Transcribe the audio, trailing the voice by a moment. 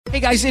Hey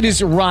guys, it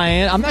is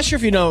Ryan. I'm not sure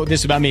if you know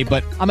this about me,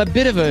 but I'm a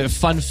bit of a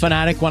fun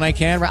fanatic when I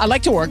can. I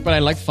like to work, but I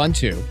like fun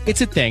too.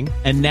 It's a thing.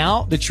 And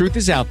now the truth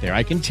is out there.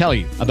 I can tell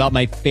you about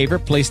my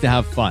favorite place to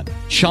have fun.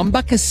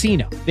 Chumba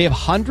Casino. They have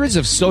hundreds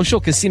of social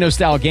casino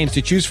style games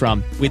to choose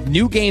from with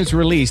new games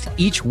released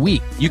each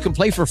week. You can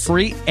play for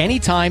free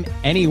anytime,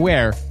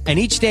 anywhere. And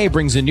each day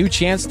brings a new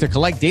chance to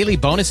collect daily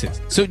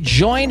bonuses. So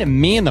join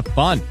me in the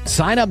fun.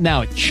 Sign up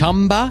now at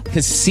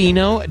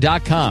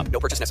ChumbaCasino.com. No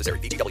purchase necessary.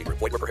 VGW.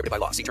 Void where prohibited by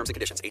law. See terms and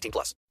conditions.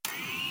 18+.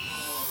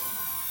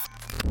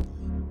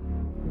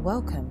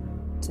 Welcome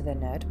to the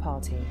Nerd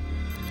Party.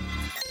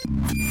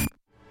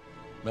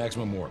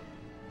 Maximum warp.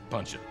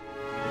 Punch it.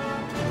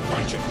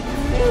 Punch it.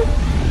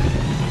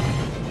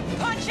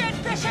 Punch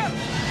it, Bishop!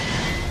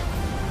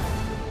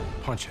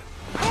 Punch it.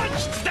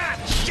 Punch that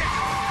shit!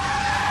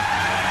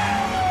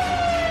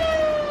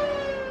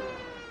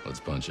 Let's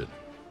punch it.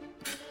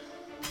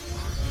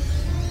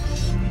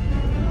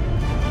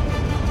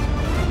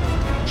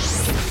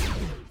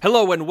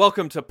 Hello and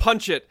welcome to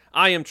Punch It.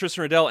 I am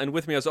Tristan Riddell, and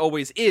with me as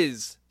always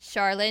is...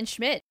 Charlene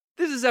Schmidt.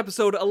 This is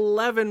episode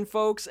 11,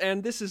 folks,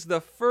 and this is the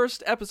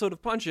first episode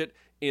of Punch It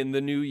in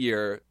the new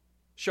year.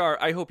 Char,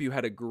 I hope you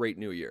had a great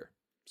new year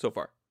so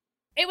far.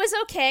 It was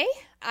okay.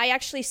 I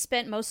actually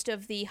spent most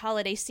of the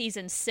holiday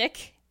season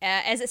sick.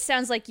 As it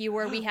sounds like you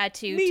were, we had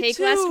to take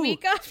too. last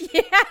week off.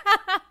 Yeah.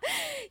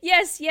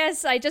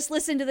 Yes. I just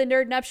listened to the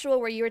Nerd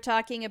Nuptial where you were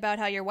talking about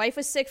how your wife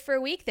was sick for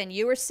a week, then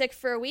you were sick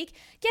for a week.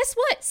 Guess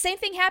what? Same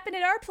thing happened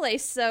at our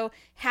place. So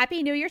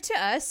Happy New Year to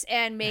us,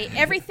 and may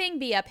everything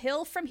be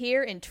uphill from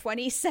here in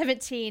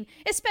 2017,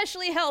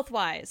 especially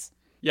health-wise.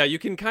 Yeah, you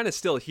can kind of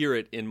still hear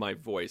it in my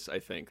voice, I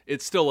think.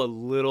 It's still a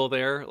little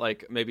there,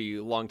 like maybe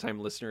longtime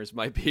listeners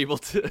might be able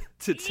to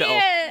tell.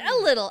 Yeah, a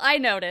little. I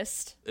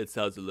noticed. It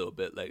sounds a little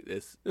bit like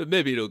this.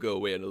 Maybe it'll go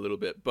away in a little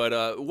bit.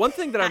 But one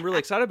thing that I'm really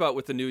excited about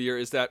with the new year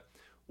is that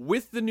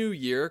with the new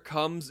year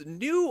comes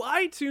new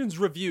iTunes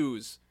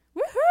reviews.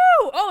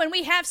 Woohoo! Oh, and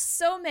we have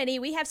so many.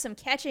 We have some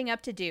catching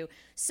up to do.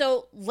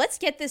 So let's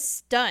get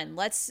this done.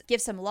 Let's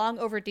give some long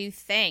overdue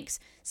thanks.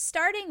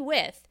 Starting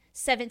with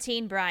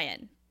 17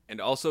 Brian. And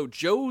also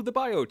Joe the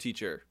bio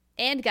teacher.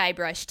 And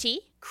Guybrush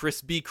T.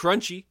 Crispy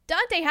Crunchy.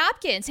 Dante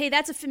Hopkins. Hey,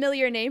 that's a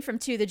familiar name from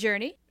To the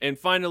Journey. And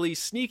finally,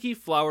 Sneaky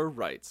Flower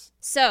writes.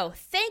 So,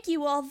 thank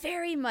you all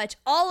very much.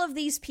 All of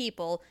these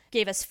people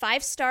gave us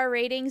 5-star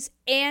ratings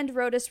and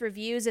wrote us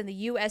reviews in the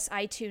US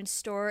iTunes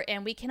store,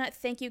 and we cannot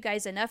thank you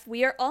guys enough.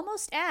 We are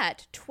almost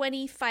at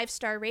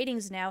 25-star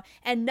ratings now,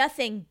 and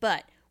nothing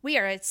but. We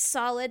are at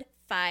solid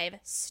 5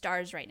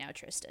 stars right now,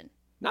 Tristan.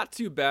 Not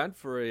too bad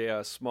for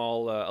a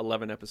small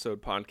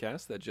 11-episode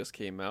podcast that just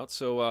came out.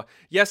 So,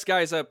 yes,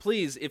 guys,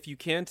 please, if you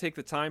can take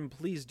the time,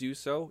 please do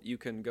so. You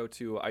can go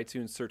to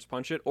iTunes, search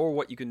Punch It, or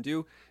what you can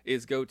do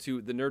is go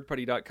to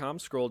thenerdparty.com,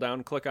 scroll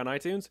down, click on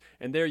iTunes,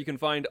 and there you can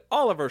find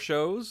all of our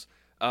shows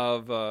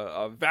of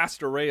a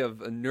vast array of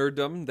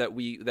nerddom that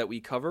we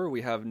cover.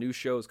 We have new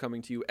shows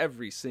coming to you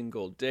every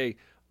single day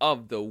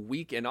of the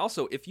week. And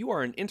also, if you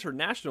are an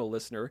international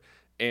listener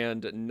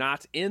and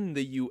not in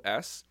the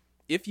U.S.,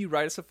 if you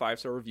write us a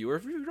 5-star review, or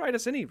if you write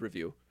us any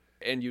review,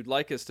 and you'd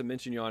like us to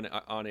mention you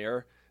on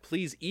air,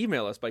 please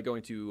email us by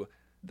going to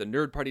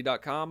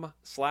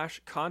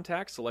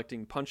thenerdparty.com/contact,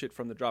 selecting Punch It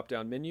from the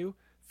drop-down menu,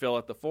 fill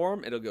out the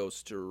form, it'll go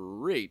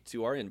straight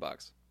to our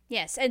inbox.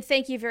 Yes, and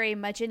thank you very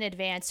much in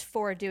advance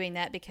for doing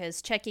that,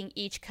 because checking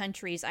each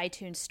country's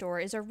iTunes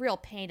store is a real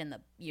pain in the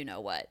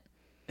you-know-what.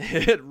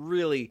 It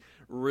really,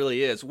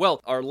 really is.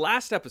 Well, our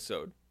last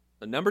episode,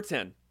 number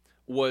 10,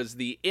 was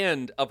the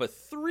end of a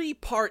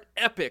 3-part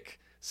epic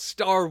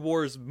Star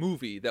Wars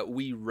movie that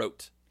we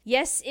wrote.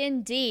 Yes,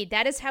 indeed.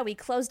 That is how we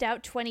closed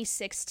out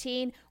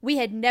 2016. We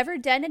had never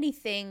done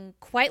anything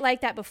quite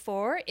like that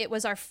before. It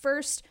was our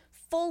first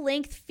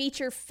full-length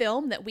feature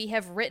film that we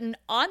have written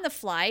on the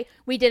fly.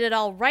 We did it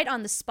all right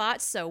on the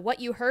spot, so what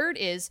you heard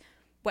is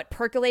what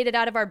percolated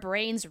out of our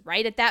brains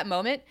right at that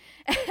moment.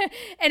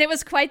 And it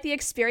was quite the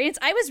experience.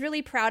 I was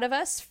really proud of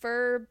us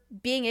for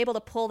being able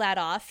to pull that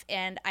off,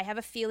 and I have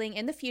a feeling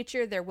in the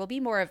future there will be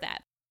more of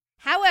that.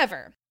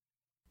 However,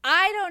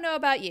 I don't know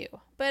about you,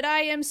 but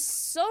I am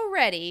so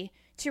ready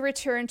to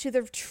return to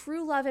the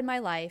true love in my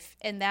life,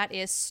 and that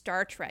is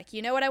Star Trek.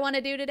 You know what I want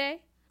to do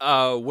today?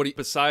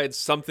 Besides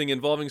something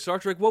involving Star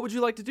Trek, what would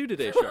you like to do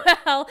today, Char?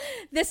 Well,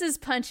 this is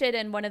Punch It,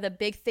 and one of the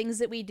big things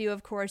that we do,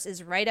 of course,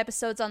 is write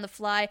episodes on the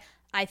fly.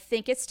 I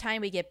think it's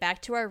time we get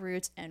back to our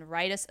roots and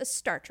write us a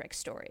Star Trek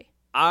story.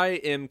 I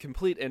am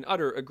complete and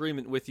utter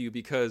agreement with you,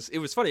 because it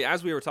was funny,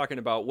 as we were talking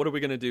about what are we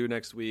going to do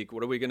next week,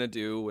 what are we going to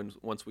do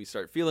once we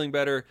start feeling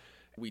better,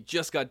 we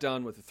just got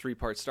done with a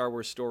 3-part Star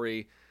Wars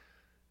story.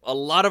 A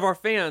lot of our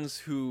fans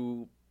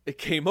who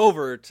came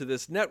over to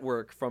this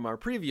network from our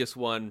previous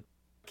one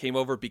came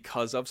over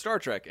because of Star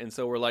Trek. And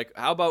so we're like,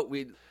 how about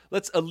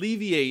let's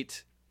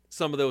alleviate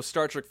some of those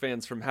Star Trek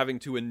fans from having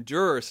to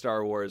endure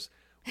Star Wars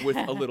with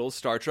a little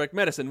Star Trek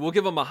medicine. We'll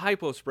give them a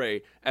hypo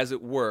spray, as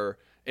it were,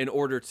 in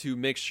order to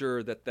make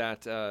sure that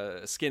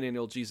skin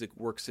analgesic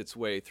works its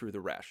way through the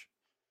rash.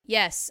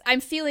 Yes,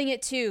 I'm feeling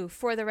it too.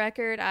 For the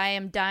record, I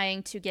am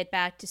dying to get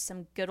back to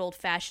some good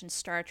old-fashioned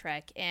Star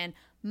Trek. And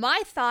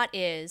my thought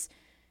is,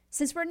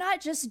 since we're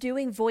not just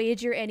doing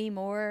Voyager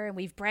anymore and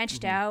we've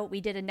branched out,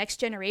 we did a Next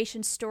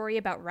Generation story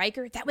about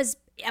Riker. That was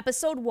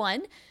episode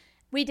 1.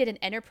 We did an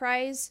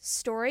Enterprise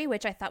story,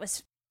 which I thought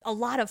was a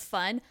lot of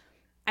fun.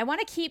 I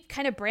want to keep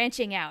kind of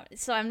branching out.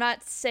 So I'm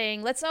not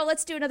saying, let's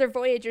do another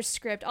Voyager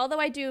script. Although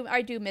I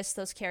do miss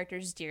those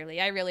characters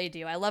dearly. I really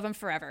do. I love them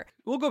forever.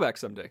 We'll go back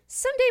someday.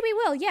 Someday we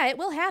will. Yeah, it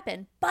will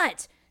happen.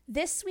 But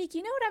this week,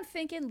 you know what I'm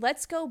thinking?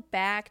 Let's go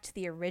back to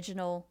the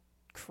original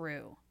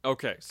crew.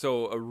 Okay,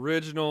 so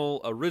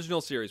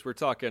original series. We're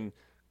talking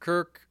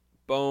Kirk,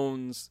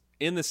 Bones,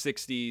 in the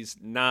 60s,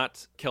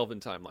 not Kelvin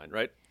timeline,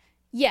 right?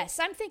 Yes,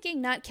 I'm thinking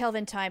not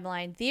Kelvin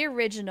timeline. The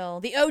original,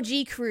 the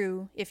OG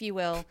crew, if you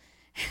will.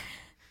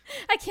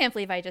 I can't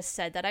believe I just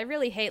said that. I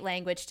really hate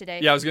language today.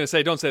 Yeah, I was going to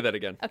say, don't say that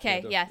again.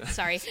 Okay, yeah,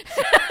 sorry.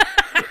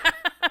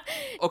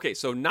 Okay,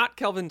 so not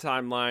Kelvin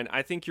timeline.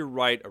 I think you're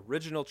right.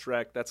 Original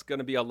Trek. That's going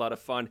to be a lot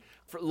of fun.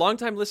 For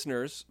longtime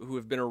listeners who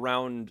have been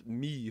around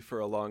me for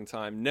a long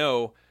time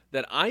know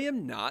that I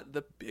am not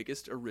the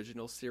biggest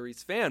original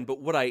series fan,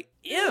 but what I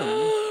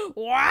am...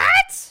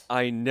 What?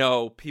 I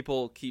know.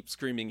 People keep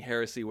screaming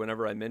heresy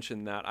whenever I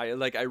mention that.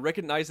 I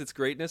recognize its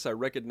greatness. I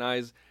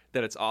recognize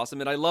that it's awesome,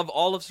 and I love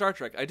all of Star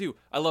Trek. I do.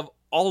 I love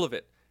all of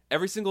it.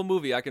 Every single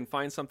movie, I can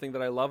find something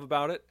that I love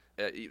about it.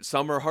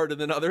 Some are harder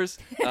than others.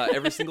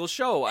 Every single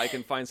show, I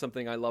can find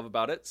something I love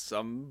about it.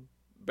 Some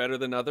better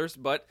than others,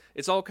 but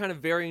it's all kind of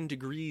varying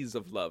degrees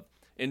of love.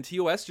 And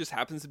TOS just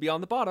happens to be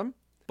on the bottom,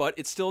 but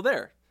it's still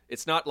there.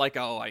 It's not like,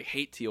 oh, I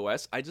hate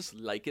TOS. I just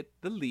like it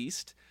the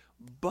least.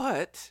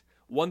 But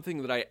one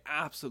thing that I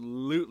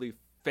absolutely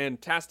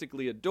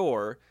fantastically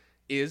adore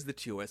is the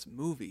TOS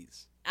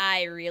movies.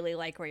 I really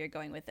like where you're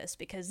going with this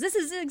because this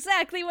is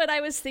exactly what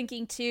I was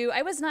thinking too.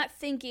 I was not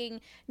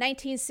thinking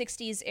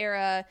 1960s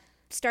era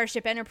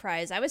Starship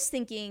Enterprise. I was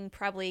thinking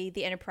probably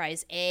the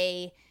Enterprise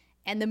A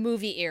and the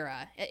movie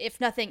era,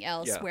 if nothing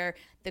else, where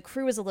the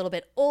crew is a little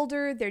bit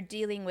older. They're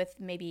dealing with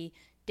maybe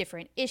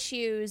different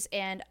issues.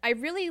 And I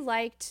really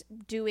liked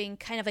doing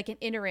kind of like an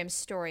interim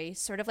story,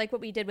 sort of like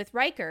what we did with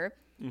Riker,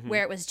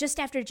 where it was just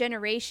after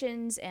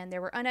Generations and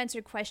there were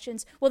unanswered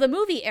questions. Well, the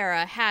movie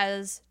era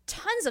has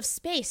tons of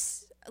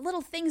space,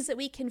 little things that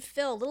we can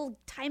fill, little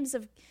time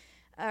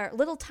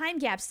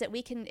gaps that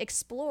we can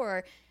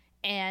explore.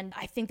 And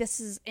I think this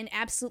is an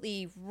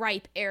absolutely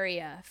ripe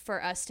area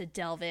for us to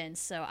delve in.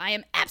 So I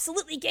am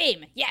absolutely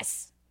game.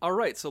 Yes. All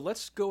right. So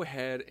let's go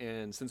ahead.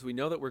 And since we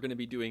know that we're going to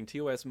be doing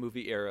TOS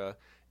movie era,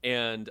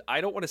 and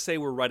I don't want to say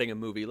we're writing a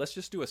movie, let's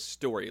just do a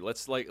story.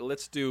 Let's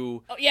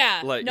do. Oh,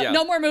 yeah.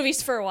 No more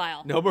movies for a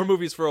while. No more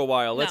movies for a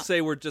while. Let's say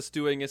we're just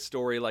doing a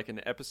story, like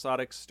an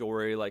episodic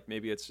story. Like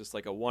maybe it's just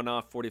like a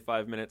one-off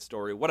 45-minute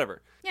story,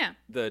 whatever. Yeah.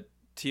 The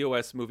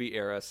TOS movie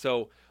era.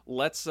 So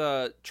let's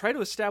try to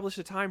establish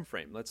a time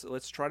frame.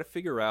 Let's try to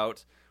figure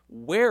out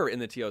where in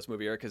the TOS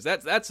movie era, because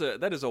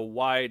that is a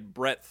wide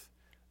breadth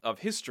of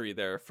history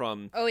there,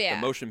 from the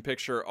motion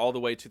picture all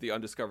the way to the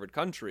Undiscovered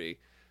Country.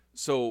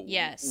 So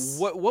yes,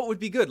 what would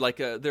be good? Like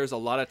there's a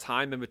lot of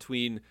time in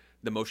between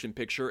the motion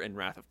picture and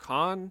Wrath of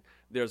Khan.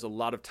 There's a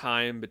lot of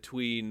time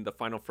between The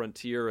Final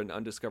Frontier and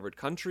Undiscovered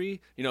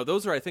Country. You know,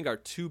 those are, I think, our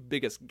two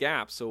biggest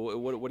gaps. So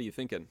what are you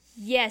thinking?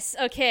 Yes.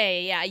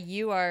 Okay. Yeah,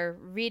 you are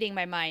reading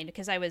my mind,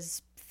 because I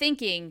was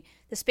thinking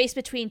the space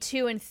between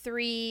 2 and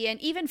 3 and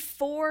even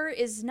 4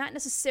 is not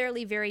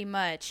necessarily very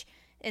much.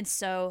 And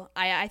so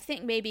I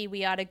think maybe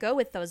we ought to go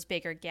with those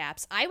bigger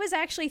gaps. I was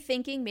actually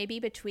thinking maybe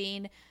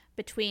between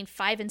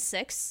 5 and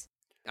 6.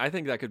 I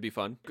think that could be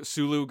fun.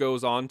 Sulu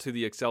goes on to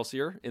the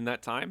Excelsior in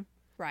that time.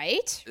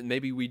 Right. And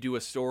maybe we do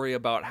a story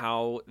about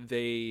how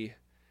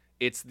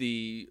it's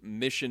the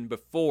mission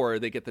before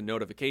they get the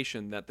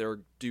notification that they're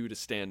due to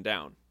stand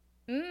down.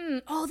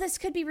 Oh, this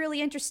could be really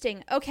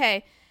interesting.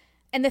 Okay.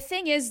 And the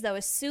thing is, though,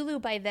 is Sulu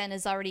by then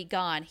is already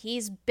gone.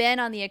 He's been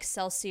on the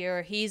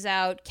Excelsior. He's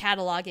out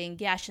cataloging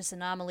gaseous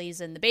anomalies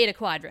in the Beta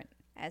Quadrant,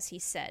 as he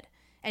said,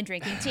 and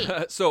drinking tea.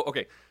 So,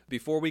 okay,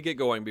 before we get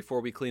going,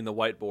 before we clean the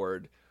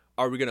whiteboard,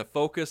 are we going to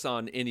focus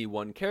on any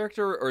one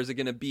character, or is it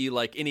going to be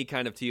like any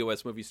kind of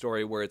TOS movie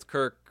story where it's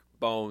Kirk,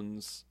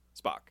 Bones,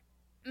 Spock?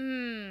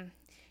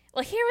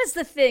 Well, here was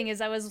the thing,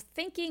 is I was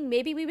thinking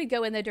maybe we would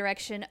go in the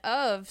direction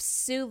of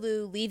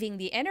Sulu leaving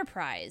the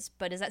Enterprise,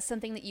 but is that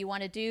something that you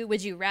want to do?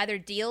 Would you rather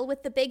deal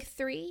with the big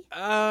 3?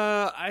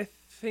 I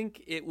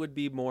think it would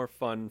be more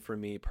fun for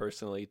me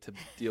personally to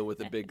deal with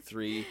the big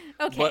 3.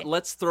 Okay. But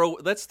let's throw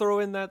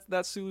in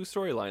that Sulu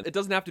storyline. It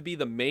doesn't have to be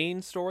the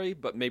main story,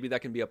 but maybe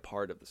that can be a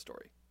part of the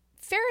story.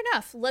 Fair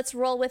enough. Let's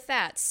roll with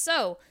that.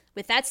 So,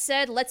 with that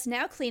said, let's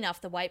now clean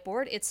off the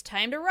whiteboard. It's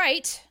time to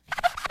write.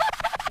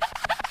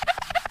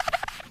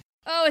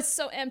 Oh, it's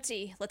so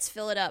empty. Let's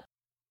fill it up.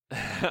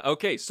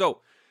 Okay,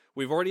 so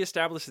we've already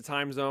established the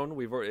time zone.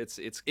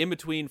 It's in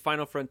between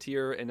Final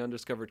Frontier and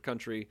Undiscovered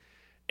Country.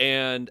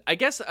 And I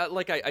guess,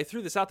 I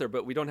threw this out there,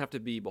 but we don't have to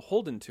be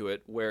beholden to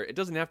it, where it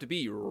doesn't have to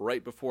be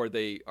right before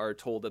they are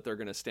told that they're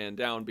going to stand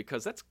down,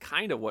 because that's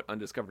kind of what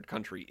Undiscovered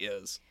Country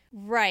is.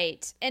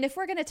 Right. And if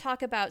we're going to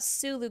talk about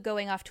Sulu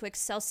going off to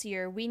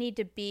Excelsior, we need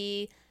to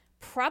be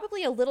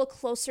probably a little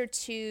closer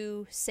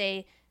to,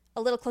 say,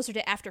 a little closer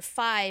to after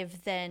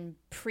 5 than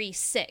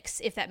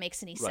pre-6, if that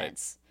makes any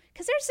sense.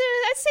 Because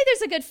I'd say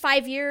there's a good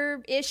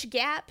 5-year-ish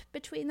gap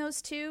between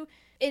those two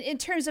in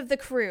terms of the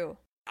crew.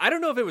 I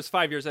don't know if it was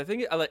 5 years. I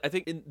think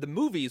in the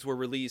movies were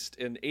released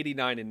in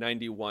 89 and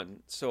 91.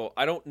 So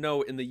I don't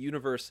know in the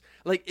universe.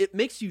 Like, it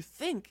makes you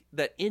think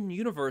that in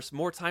universe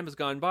more time has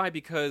gone by,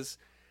 because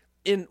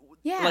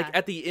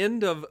at the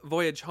end of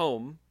Voyage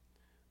Home,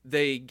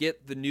 they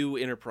get the new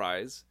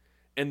Enterprise,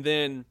 and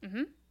then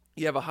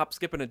you have a hop,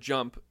 skip, and a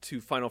jump to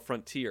Final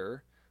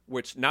Frontier,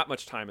 which not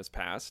much time has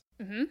passed.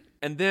 Mm-hmm.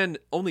 And then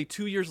only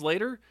 2 years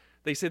later,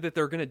 they say that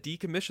they're going to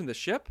decommission the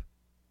ship.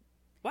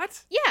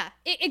 What? Yeah,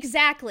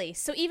 exactly.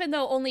 So even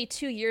though only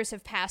 2 years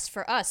have passed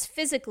for us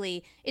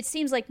physically, it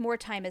seems like more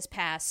time has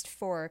passed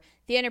for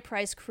the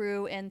Enterprise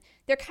crew, and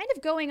they're kind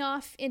of going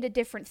off into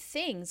different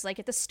things. Like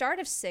at the start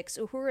of 6,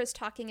 Uhura's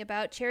talking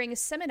about chairing a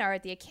seminar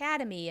at the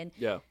Academy, and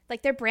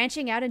like they're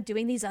branching out and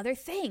doing these other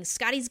things.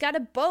 Scotty's got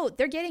a boat.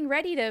 They're getting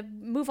ready to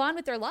move on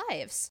with their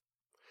lives.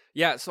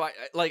 Yeah, so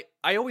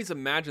I always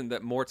imagined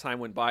that more time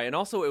went by, and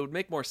also it would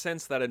make more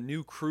sense that a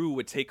new crew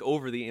would take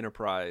over the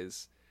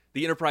Enterprise.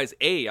 The Enterprise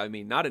A, I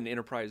mean, not an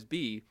Enterprise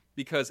B,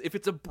 because if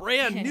it's a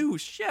brand new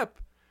ship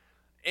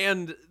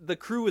and the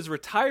crew is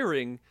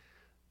retiring,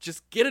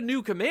 just get a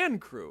new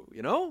command crew,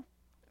 you know?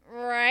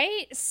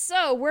 Right?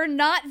 So we're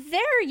not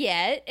there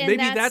yet. And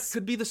maybe that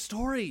could be the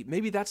story.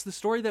 Maybe that's the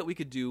story that we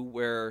could do,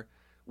 where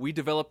we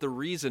develop the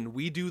reason,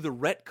 we do the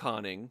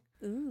retconning.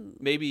 Ooh.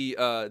 Maybe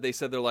they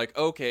said, they're like,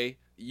 okay,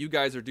 you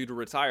guys are due to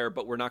retire,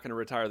 but we're not going to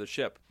retire the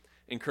ship.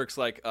 And Kirk's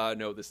like,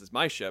 no, this is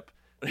my ship.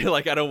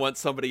 Like, I don't want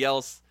somebody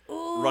else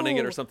running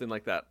it or something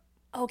like that.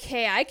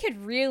 Okay, I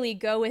could really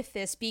go with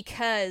this,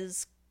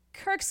 because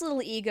Kirk's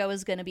little ego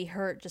is going to be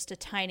hurt just a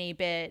tiny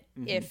bit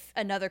if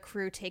another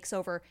crew takes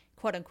over,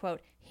 quote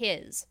unquote,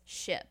 his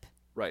ship.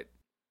 Right.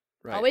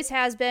 Always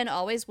has been,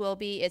 always will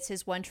be. It's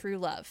his one true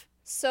love.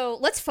 So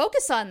let's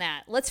focus on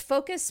that. Let's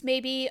focus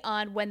maybe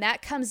on when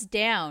that comes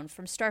down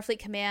from Starfleet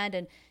Command,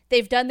 and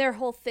they've done their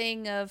whole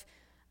thing of,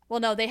 well,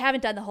 no, they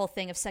haven't done the whole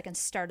thing of second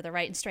star to the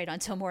right and straight on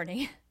till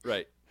morning.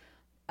 Right.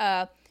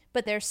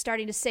 But they're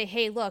starting to say,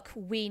 hey, look,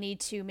 we need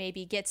to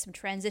maybe get some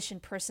transition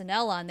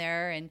personnel on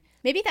there. And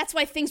maybe that's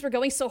why things were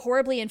going so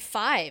horribly in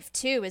 5,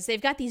 too, is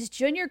they've got these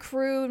junior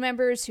crew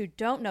members who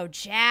don't know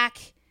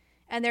jack.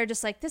 And they're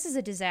just like, this is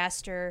a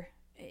disaster.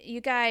 You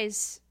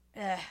guys...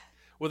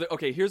 Well,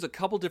 okay, here's a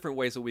couple different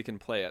ways that we can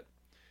play it.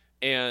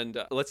 And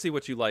let's see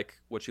what you like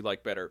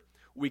better.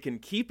 We can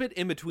keep it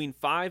in between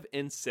 5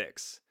 and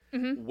 6,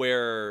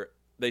 where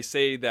they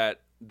say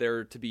that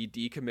they're to be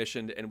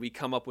decommissioned, and we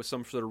come up with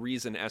some sort of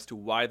reason as to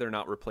why they're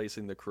not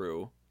replacing the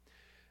crew.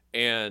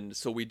 And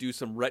so we do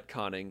some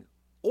retconning,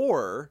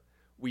 or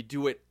we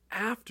do it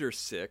after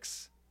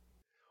 6,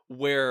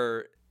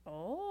 where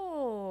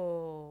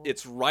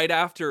it's right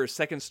after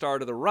second star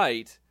to the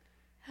right,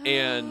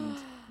 and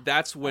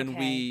that's when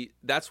we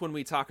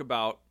talk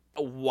about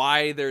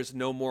why there's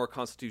no more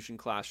Constitution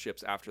class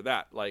ships after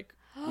that. Like,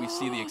 we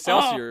see the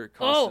Excelsior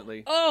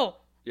constantly.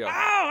 Yeah. Oh,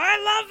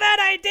 I love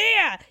that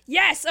idea.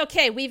 Yes.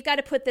 Okay. We've got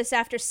to put this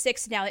after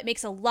 6 now. It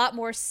makes a lot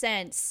more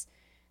sense.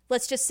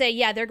 Let's just say,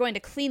 yeah, they're going to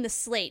clean the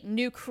slate.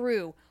 New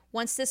crew.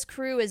 Once this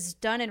crew is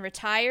done and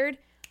retired,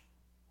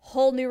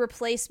 whole new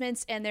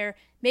replacements, and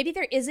maybe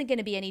there isn't going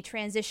to be any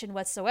transition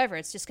whatsoever.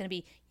 It's just going to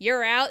be,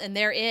 you're out and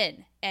they're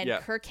in. And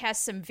Kirk has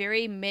some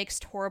very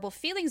mixed, horrible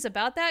feelings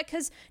about that,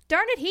 because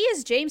darn it, he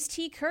is James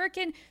T. Kirk,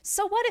 and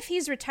so what if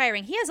he's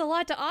retiring? He has a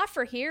lot to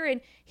offer here, and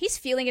he's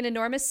feeling an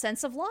enormous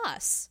sense of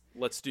loss.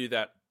 Let's do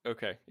that.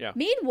 Okay, yeah.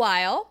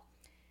 Meanwhile,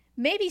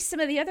 maybe some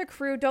of the other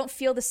crew don't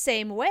feel the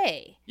same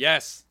way.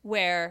 Yes.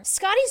 Where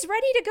Scotty's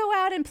ready to go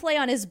out and play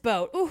on his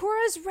boat.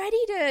 Uhura's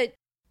ready to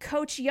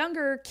coach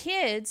younger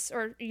kids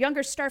or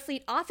younger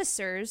Starfleet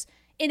officers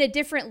in a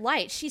different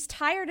light. She's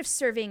tired of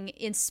serving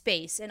in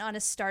space and on a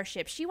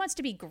starship. She wants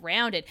to be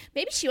grounded.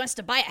 Maybe she wants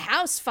to buy a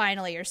house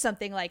finally or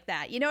something like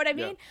that. You know what I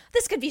mean? Yeah.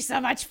 This could be so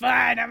much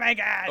fun. Oh my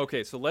God.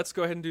 Okay, so let's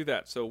go ahead and do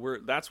that. So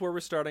that's where we're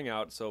starting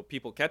out. So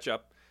people catch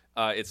up.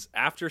 It's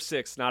after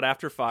 6, not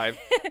after 5.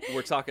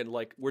 We're talking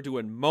like we're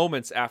doing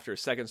moments after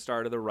second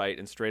star to the right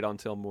and straight on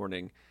till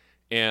morning.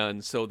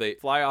 And so they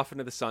fly off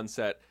into the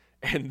sunset,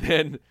 and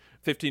then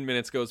 15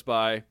 minutes goes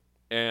by,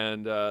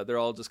 and they're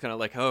all just kind of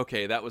like,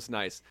 okay, that was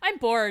nice. I'm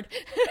bored.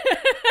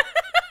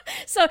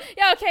 So,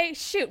 yeah, okay,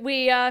 shoot.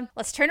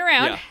 Let's turn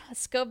around. Yeah.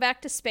 Let's go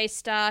back to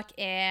space dock.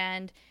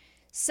 And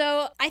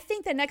so I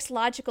think the next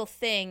logical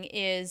thing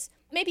is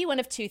maybe one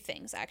of two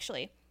things,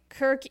 actually.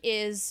 Kirk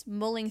is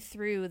mulling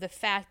through the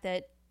fact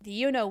that the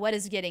you-know-what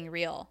is getting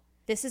real.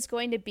 This is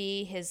going to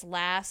be his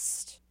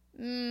last,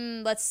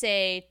 let's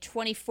say,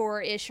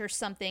 24-ish or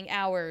something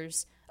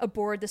hours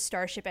aboard the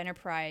Starship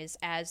Enterprise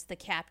as the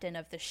captain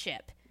of the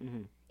ship.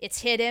 Mm-hmm.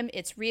 It's hit him.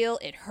 It's real.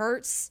 It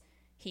hurts.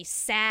 He's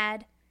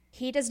sad.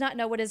 He does not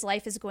know what his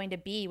life is going to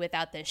be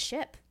without this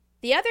ship.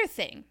 The other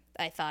thing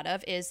I thought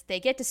of is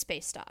they get to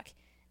space dock.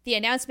 The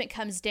announcement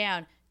comes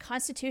down,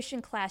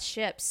 Constitution-class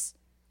ships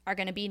are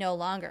going to be no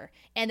longer.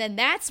 And then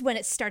that's when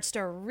it starts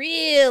to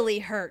really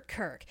hurt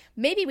Kirk.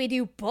 Maybe we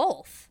do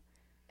both.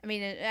 I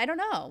mean, I don't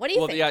know. What do you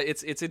think? Well, yeah,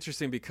 it's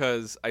interesting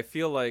because I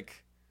feel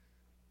like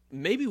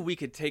maybe we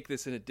could take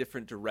this in a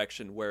different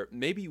direction where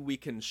maybe we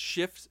can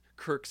shift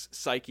Kirk's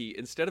psyche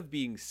instead of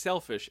being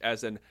selfish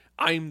as an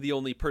I'm the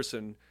only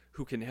person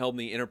who can help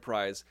the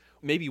Enterprise.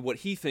 Maybe what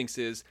he thinks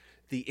is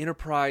the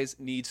Enterprise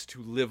needs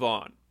to live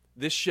on.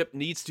 This ship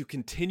needs to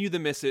continue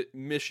the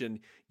mission,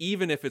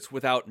 even if it's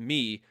without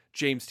me,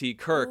 James T.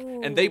 Kirk.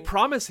 Ooh. And they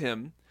promise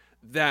him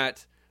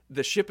that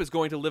the ship is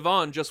going to live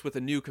on just with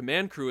a new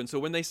command crew. And so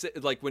when they say,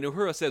 like, when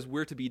Uhura says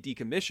we're to be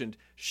decommissioned,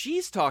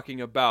 she's talking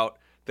about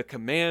the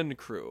command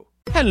crew.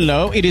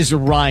 Hello, it is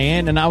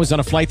Ryan, and I was on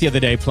a flight the other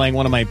day playing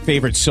one of my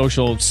favorite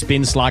social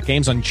spin slot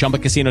games on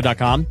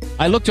ChumbaCasino.com.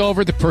 I looked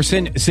over at the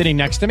person sitting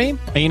next to me,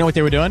 and you know what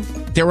they were doing?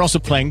 They were also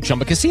playing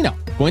Chumba Casino.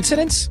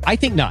 Coincidence? I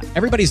think not.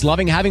 Everybody's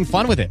loving having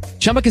fun with it.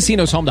 Chumba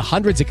Casino is home to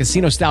hundreds of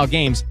casino-style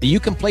games that you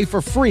can play for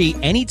free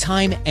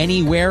anytime,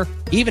 anywhere,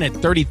 even at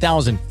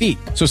 30,000 feet.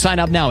 So sign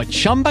up now at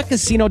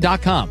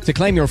ChumbaCasino.com to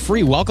claim your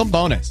free welcome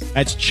bonus.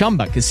 That's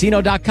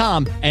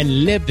ChumbaCasino.com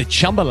and live the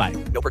Chumba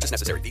life. No purchase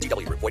necessary.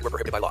 VGW. Void where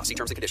prohibited by law. See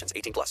terms and conditions.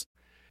 18+.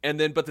 And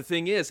then, but the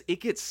thing is, it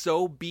gets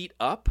so beat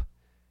up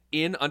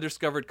in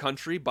Undiscovered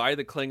Country by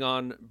the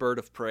Klingon bird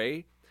of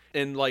prey.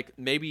 And like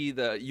maybe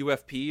the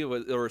UFP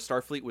or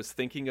Starfleet was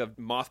thinking of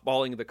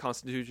mothballing the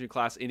Constitution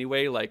class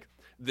anyway. Like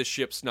the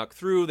ship snuck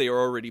through, they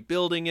were already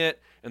building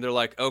it. And they're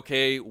like,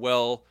 okay,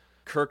 well,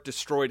 Kirk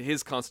destroyed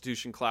his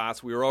Constitution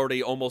class. We were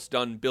already almost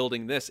done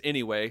building this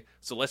anyway.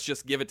 So let's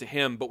just give it to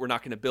him, but we're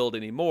not going to build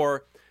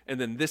anymore.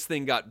 And then this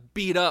thing got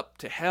beat up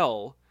to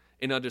hell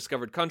in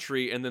Undiscovered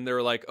Country, and then they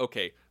were like,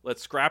 okay,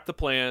 let's scrap the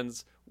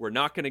plans. We're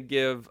not going to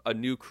give a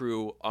new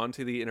crew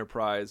onto the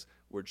Enterprise.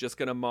 We're just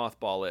going to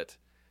mothball it.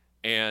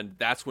 And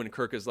that's when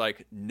Kirk is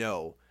like,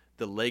 no,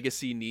 the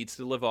legacy needs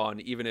to live on,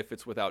 even if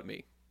it's without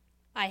me.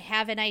 I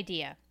have an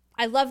idea.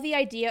 I love the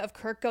idea of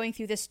Kirk going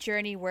through this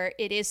journey where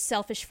it is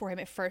selfish for him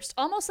at first,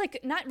 almost like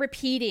not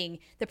repeating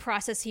the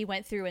process he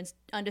went through in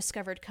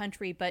Undiscovered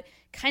Country, but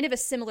kind of a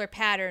similar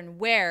pattern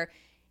where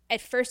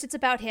at first it's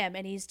about him,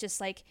 and he's just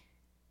like,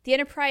 the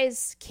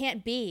Enterprise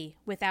can't be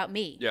without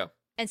me. Yeah.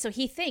 And so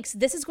he thinks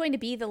this is going to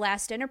be the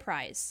last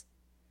Enterprise.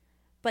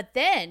 But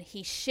then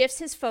he shifts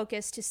his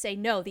focus to say,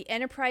 no, the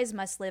Enterprise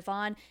must live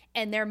on,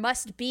 and there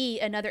must be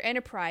another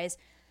Enterprise.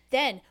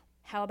 Then,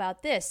 how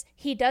about this?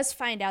 He does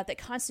find out that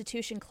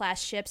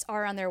Constitution-class ships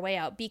are on their way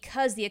out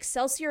because the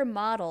Excelsior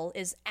model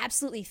is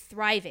absolutely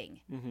thriving.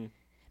 Mm-hmm.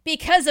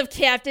 Because of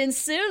Captain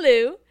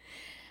Sulu.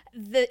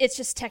 It's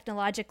just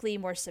technologically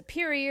more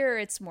superior,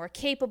 it's more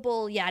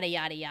capable, yada,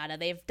 yada, yada.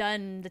 They've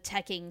done the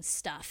teching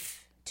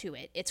stuff to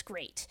it. It's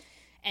great.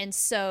 And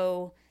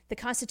so the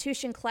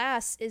Constitution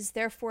class is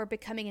therefore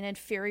becoming an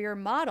inferior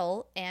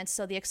model, and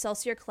so the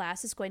Excelsior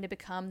class is going to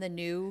become the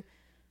new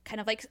kind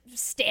of like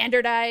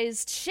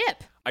standardized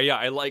ship. Yeah,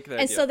 I like that.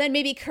 And so then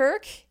maybe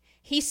Kirk,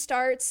 he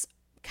starts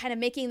kind of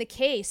making the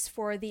case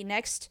for the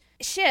next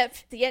ship,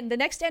 the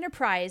next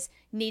Enterprise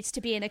needs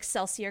to be an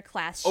Excelsior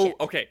class ship.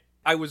 Oh, okay.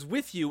 I was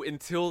with you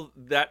until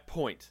that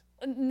point.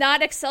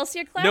 Not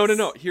Excelsior class?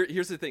 No.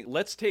 Here's the thing.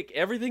 Let's take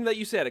everything that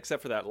you said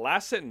except for that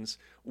last sentence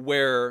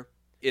where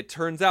it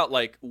turns out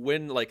like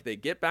when like they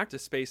get back to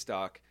space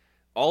dock,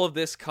 all of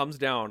this comes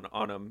down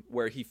on him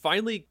where he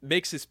finally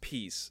makes his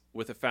peace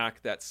with the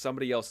fact that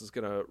somebody else is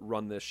going to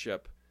run this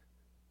ship.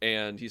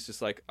 And he's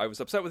just like, I was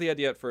upset with the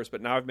idea at first,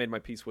 but now I've made my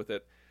peace with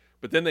it.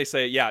 But then they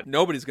say, yeah,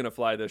 nobody's going to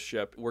fly this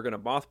ship. We're going to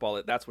mothball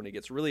it. That's when he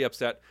gets really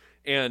upset.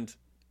 And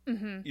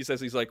he says,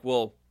 he's like,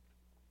 well,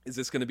 is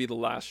this going to be the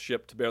last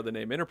ship to bear the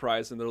name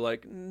Enterprise? And they're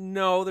like,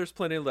 no, there's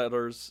plenty of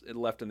letters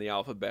left in the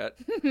alphabet.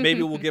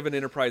 Maybe we'll give an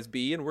Enterprise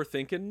B. And we're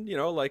thinking, you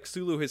know, like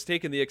Sulu has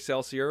taken the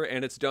Excelsior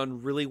and it's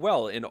done really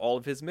well in all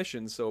of his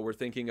missions. So we're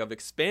thinking of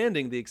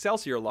expanding the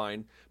Excelsior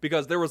line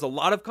because there was a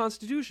lot of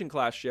Constitution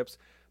class ships,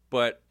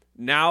 but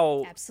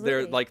now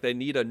they're like, they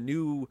need a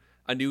new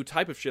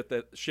type of ship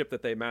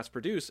that they mass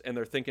produce. And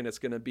they're thinking it's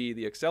going to be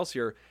the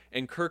Excelsior.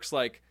 And Kirk's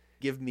like,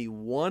 give me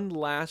one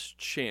last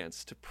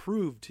chance to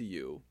prove to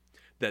you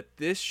that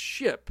this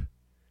ship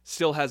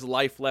still has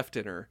life left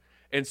in her.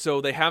 And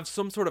so they have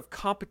some sort of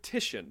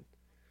competition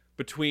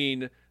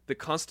between the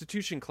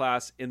Constitution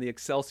class and the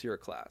Excelsior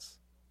class.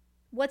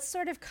 What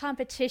sort of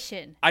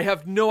competition? I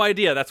have no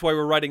idea. That's why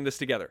we're writing this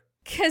together.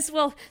 Because,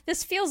 well,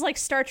 this feels like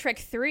Star Trek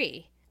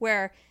 3,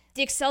 where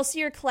the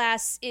Excelsior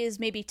class is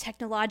maybe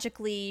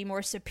technologically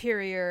more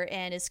superior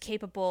and is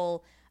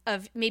capable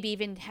of maybe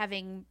even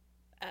having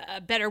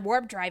a better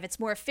warp drive. It's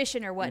more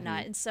efficient or whatnot.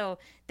 Mm-hmm. And so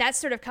that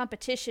sort of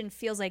competition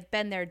feels like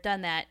been there, done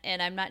that. And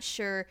I'm not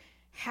sure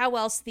how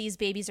else these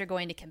babies are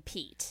going to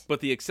compete. But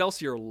the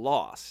Excelsior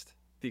lost.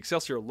 The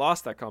Excelsior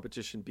lost that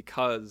competition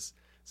because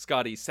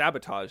Scotty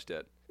sabotaged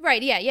it.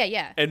 Right,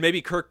 yeah. And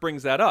maybe Kirk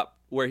brings that up,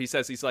 where he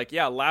says, he's like,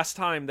 yeah, last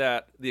time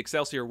that the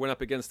Excelsior went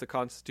up against the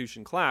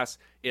Constitution class,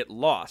 it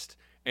lost.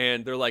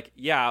 And they're like,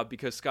 yeah,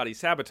 because Scotty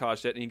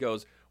sabotaged it. And he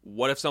goes,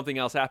 what if something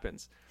else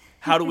happens?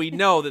 How do we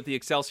know that the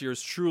Excelsior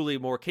is truly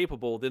more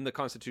capable than the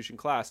Constitution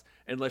class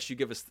unless you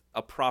give us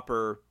a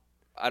proper,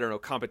 I don't know,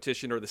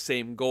 competition or the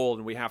same goal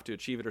and we have to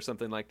achieve it or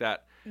something like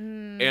that?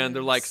 And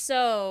they're like...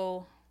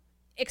 So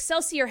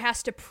Excelsior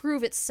has to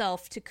prove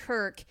itself to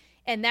Kirk,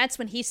 and that's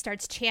when he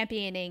starts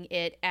championing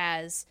it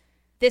as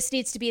this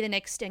needs to be the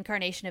next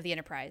incarnation of the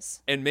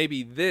Enterprise. And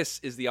maybe this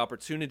is the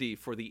opportunity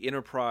for the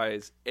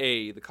Enterprise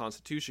A, the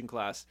Constitution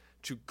class,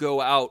 to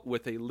go out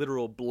with a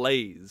literal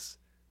blaze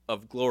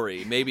of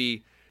glory.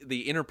 Maybe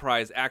the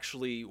Enterprise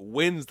actually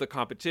wins the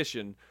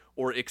competition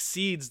or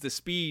exceeds the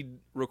speed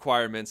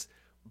requirements,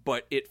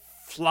 but it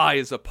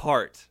flies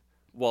apart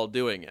while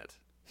doing it.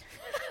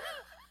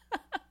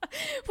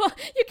 Well,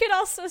 you could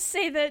also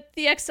say that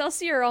the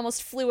Excelsior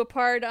almost flew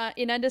apart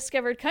in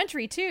Undiscovered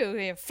Country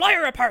too. Fly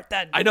her apart,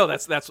 then. I know,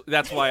 that's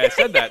why I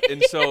said that.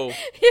 And so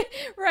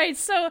right,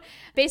 so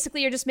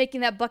basically you're just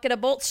making that bucket of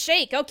bolts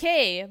shake.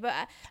 Okay, but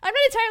I'm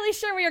not entirely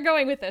sure where you're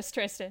going with this,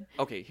 Tristan.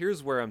 Okay,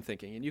 here's where I'm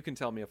thinking, and you can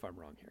tell me if I'm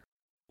wrong here.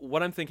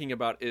 What I'm thinking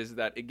about is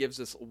that it gives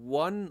us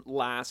one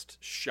last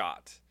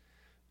shot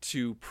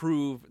to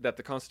prove that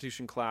the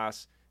Constitution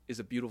class is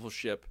a beautiful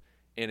ship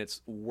and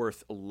it's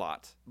worth a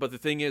lot. But the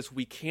thing is,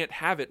 we can't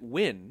have it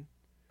win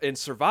and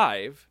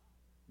survive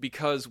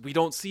because we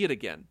don't see it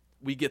again.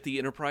 We get the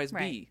Enterprise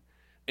Right. B.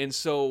 And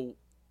so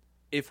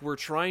if we're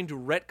trying to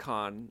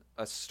retcon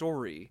a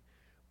story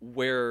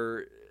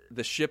where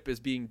the ship is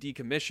being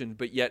decommissioned,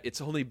 but yet it's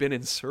only been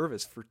in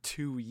service for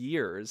 2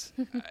 years,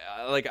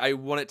 I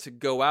want it to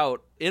go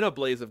out in a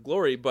blaze of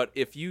glory. But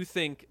if you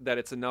think that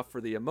it's enough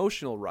for the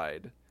emotional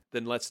ride,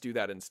 then let's do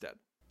that instead.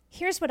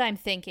 Here's what I'm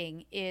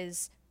thinking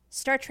is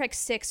Star Trek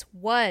VI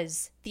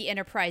was the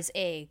Enterprise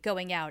A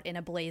going out in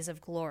a blaze of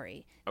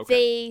glory. Okay.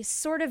 They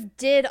sort of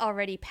did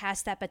already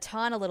pass that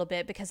baton a little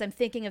bit because I'm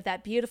thinking of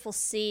that beautiful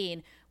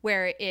scene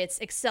where it's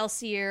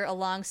Excelsior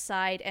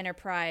alongside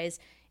Enterprise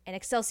and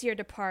Excelsior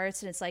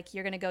departs and it's like,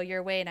 you're going to go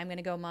your way and I'm going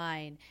to go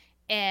mine.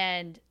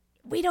 And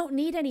we don't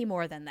need any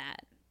more than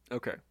that.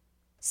 Okay.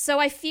 So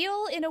I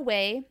feel, in a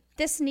way,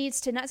 this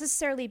needs to not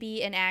necessarily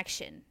be an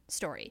action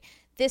story.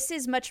 This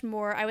is much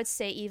more, I would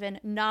say, even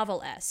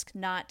novel-esque,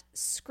 not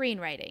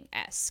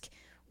screenwriting-esque,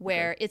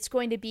 where it's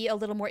going to be a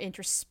little more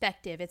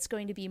introspective. It's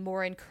going to be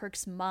more in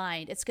Kirk's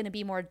mind. It's going to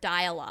be more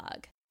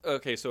dialogue.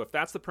 Okay, so if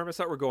that's the premise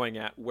that we're going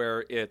at,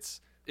 where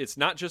it's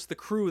not just the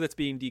crew that's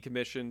being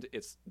decommissioned,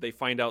 they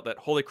find out that,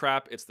 holy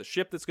crap, it's the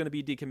ship that's going to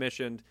be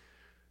decommissioned.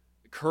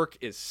 Kirk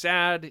is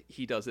sad.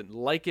 He doesn't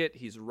like it.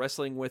 He's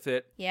wrestling with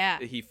it. Yeah.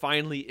 He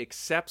finally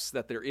accepts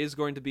that there is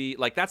going to be,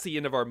 that's the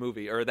end of our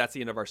movie, or that's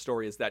the end of our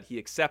story, is that he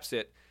accepts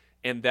it,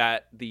 and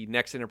that the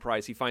next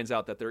Enterprise, he finds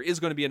out that there is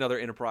going to be another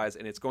Enterprise,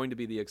 and it's going to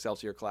be the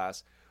Excelsior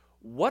class.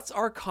 What's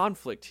our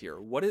conflict here?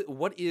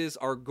 What is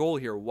our goal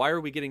here? Why are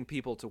we getting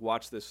people to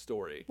watch this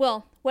story?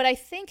 Well, what I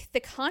think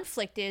the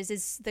conflict is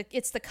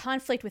it's the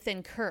conflict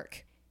within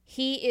Kirk.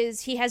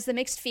 He has the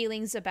mixed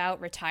feelings about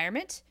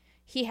retirement.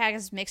 He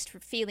has mixed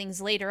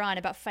feelings later on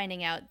about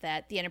finding out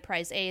that the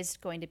Enterprise A is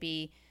going to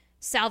be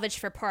salvaged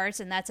for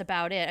parts, and that's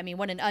about it. I mean,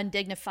 what an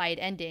undignified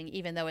ending,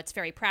 even though it's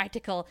very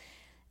practical.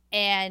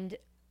 And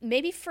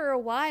maybe for a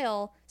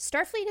while,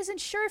 Starfleet isn't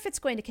sure if it's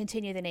going to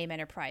continue the name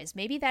Enterprise.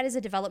 Maybe that is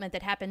a development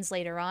that happens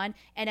later on,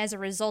 and as a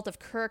result of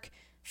Kirk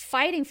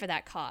fighting for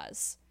that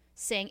cause,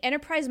 saying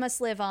Enterprise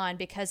must live on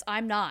because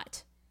I'm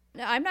not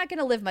going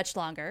to live much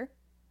longer.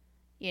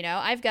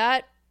 I've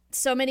got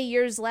so many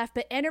years left,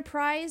 but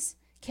Enterprise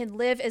can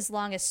live as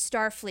long as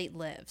Starfleet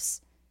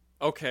lives.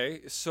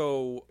 Okay,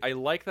 so I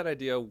like that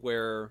idea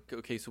where,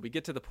 so we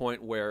get to the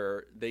point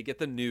where they get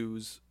the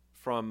news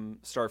from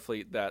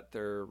Starfleet that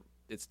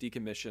it's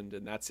decommissioned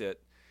and that's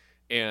it.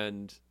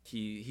 And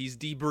he's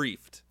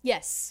debriefed.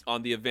 Yes.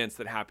 On the events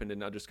that happened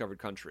in Undiscovered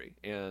Country.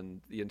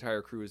 And the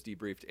entire crew is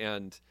debriefed.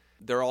 And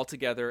they're all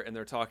together and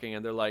they're talking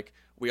and they're like,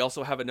 we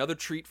also have another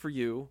treat for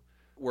you.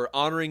 We're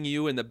honoring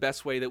you in the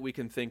best way that we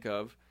can think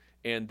of.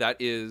 And that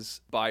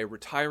is by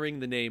retiring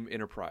the name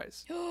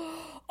Enterprise.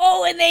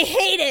 Oh, and they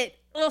hate it.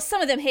 Well,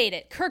 some of them hate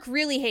it. Kirk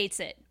really hates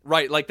it.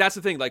 Right, that's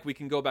the thing. We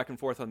can go back and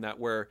forth on that,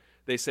 where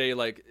they say,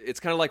 it's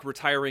kind of like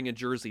retiring a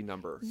jersey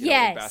number, in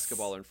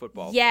basketball and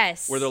football.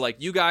 Yes. Where they're like,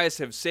 you guys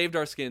have saved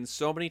our skins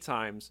so many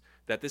times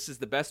that this is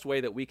the best way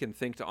that we can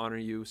think to honor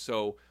you,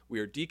 so we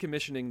are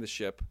decommissioning the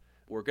ship.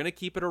 We're going to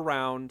keep it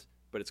around,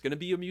 but it's going to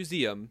be a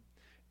museum,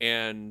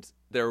 and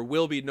there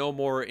will be no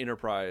more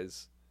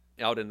Enterprise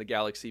out in the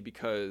galaxy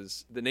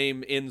because the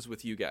name ends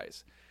with you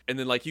guys. And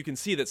then you can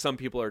see that some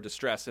people are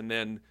distressed, and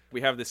then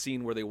we have the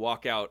scene where they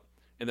walk out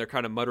and they're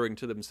kind of muttering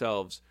to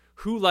themselves,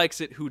 who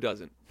likes it, who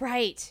doesn't?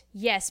 Right.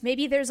 Yes,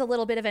 maybe there's a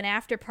little bit of an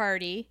after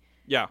party.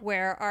 Yeah.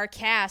 Where our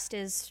cast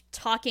is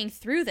talking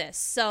through this.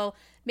 So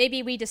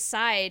maybe we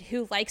decide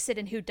who likes it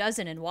and who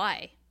doesn't and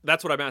why.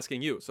 That's what I'm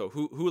asking you. So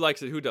who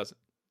likes it, who doesn't?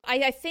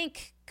 I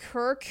think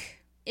Kirk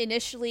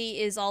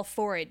initially is all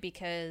for it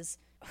because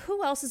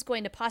who else is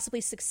going to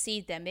possibly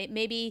succeed them?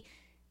 Maybe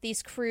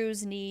these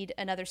crews need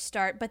another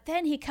start. But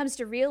then he comes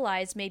to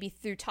realize, maybe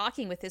through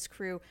talking with his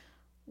crew,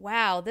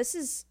 wow, this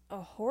is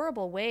a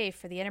horrible way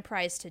for the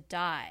Enterprise to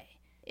die.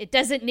 It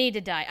doesn't need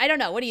to die. I don't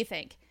know. What do you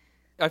think?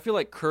 I feel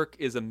like Kirk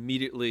is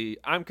immediately,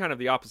 I'm kind of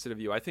the opposite of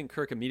you. I think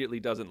Kirk immediately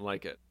doesn't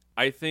like it.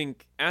 I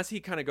think as he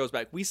kind of goes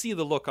back, we see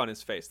the look on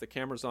his face, the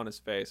camera's on his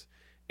face,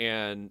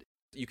 and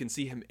you can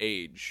see him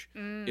age,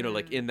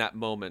 like in that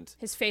moment.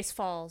 His face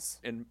falls.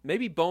 And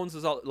maybe Bones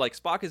is all, like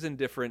Spock is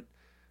indifferent,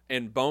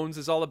 and Bones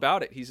is all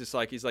about it. He's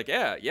like,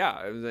 yeah.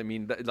 I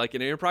mean, like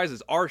an Enterprise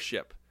is our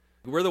ship.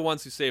 We're the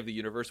ones who save the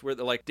universe. We're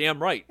like,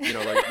 damn right.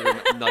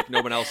 Like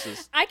no one else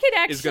is. I could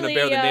actually is going to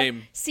bear the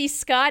name. See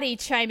Scotty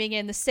chiming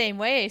in the same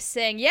way,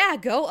 saying, yeah,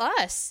 go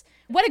us.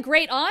 What a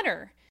great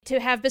honor to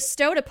have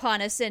bestowed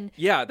upon us. And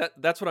yeah,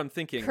 that's what I'm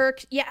thinking.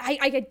 Kirk, yeah,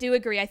 I do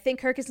agree. I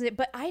think Kirk is,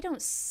 but I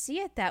don't see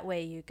it that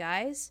way, you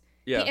guys.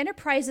 Yeah. The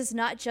Enterprise is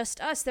not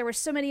just us. There were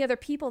so many other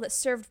people that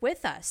served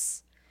with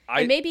us.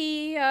 And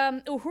maybe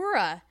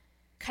Uhura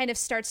kind of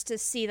starts to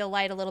see the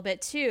light a little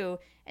bit too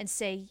and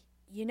say,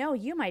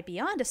 you might be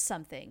onto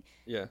something.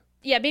 Yeah.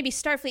 Yeah, maybe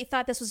Starfleet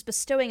thought this was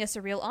bestowing us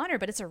a real honor,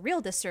 but it's a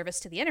real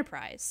disservice to the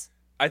Enterprise.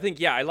 I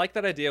think, I like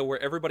that idea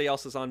where everybody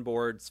else is on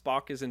board.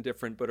 Spock is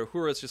indifferent, but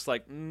Uhura is just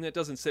like, it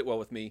doesn't sit well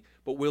with me,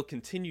 but we'll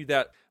continue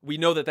that. We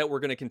know that we're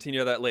going to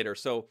continue that later.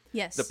 So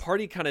yes. The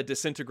party kind of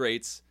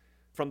disintegrates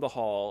from the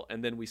hall,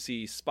 and then we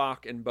see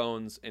Spock and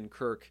Bones and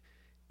Kirk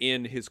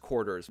in his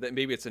quarters.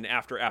 Maybe it's an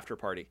after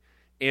party.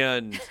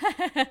 And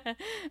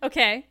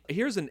okay.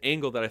 Here's an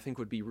angle that I think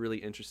would be really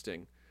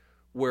interesting,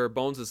 where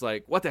Bones is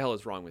like, what the hell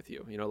is wrong with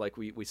you? Like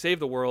we saved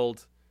the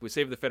world, we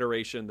saved the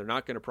Federation, they're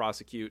not going to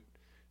prosecute.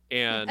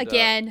 And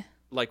again,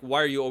 like,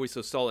 why are you always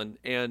so sullen?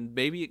 And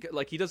maybe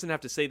like he doesn't have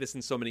to say this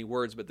in so many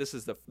words, but this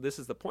is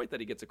the point that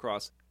he gets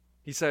across.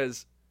 He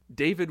says,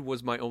 David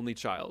was my only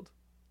child,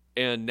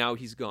 and now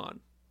he's gone.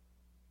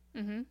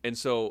 Mm-hmm. And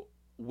so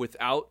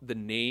without the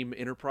name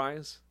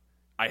Enterprise,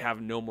 I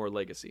have no more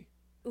legacy.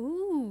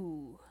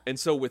 Ooh. And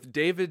so with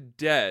David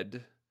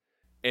dead,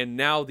 and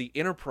now the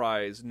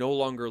Enterprise no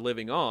longer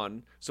living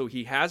on, so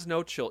he has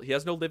no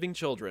living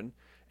children,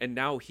 and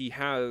now he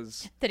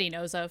has that he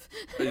knows of.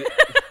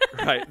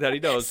 Right, that he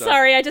knows of.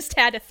 Sorry, I just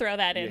had to throw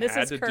that in. You this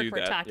had is to Kirk do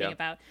we're that, talking yeah.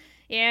 about.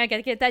 Yeah, I got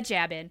to get that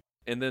jab in.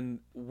 And then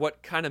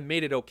what kind of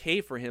made it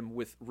okay for him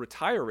with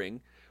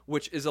retiring,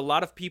 which is a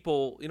lot of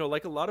people,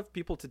 like a lot of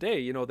people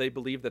today, they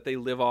believe that they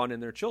live on in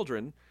their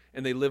children,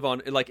 and they live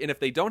on, like, and if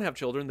they don't have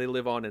children, they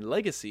live on in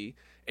legacy.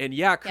 And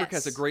yeah, Kirk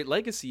has a great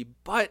legacy,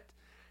 but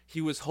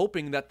he was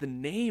hoping that the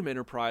name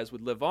Enterprise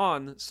would live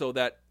on, so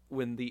that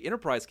when the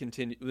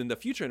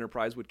future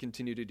Enterprise would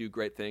continue to do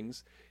great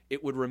things,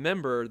 it would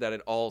remember that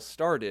it all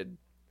started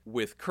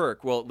with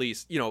Kirk. Well, at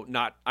least,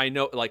 I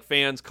know, like,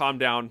 fans, calm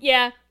down.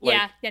 Yeah,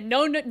 like, yeah.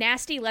 No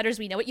nasty letters.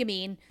 We know what you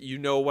mean. You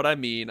know what I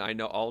mean.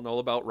 I'll know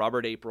about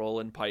Robert April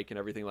and Pike and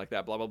everything like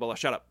that. Blah, blah, blah.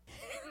 Shut up.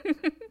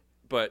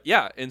 But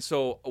yeah, and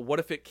so what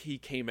if he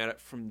came at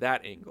it from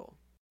that angle?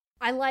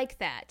 I like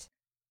that.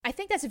 I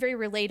think that's a very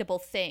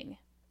relatable thing.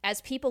 As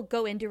people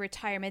go into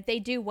retirement, they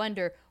do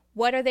wonder,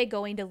 what are they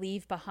going to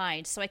leave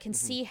behind? So I can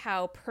see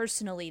how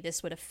personally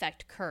this would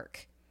affect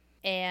Kirk.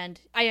 And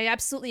I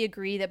absolutely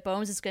agree that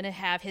Bones is going to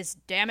have his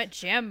damn it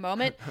Jim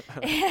moment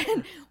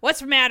and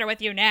what's the matter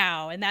with you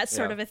now and that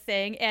sort of a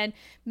thing. And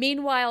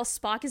meanwhile,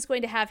 Spock is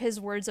going to have his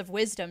words of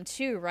wisdom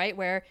too, right?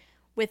 Where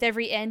with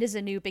every end is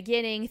a new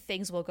beginning,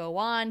 things will go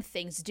on,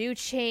 things do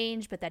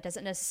change, but that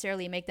doesn't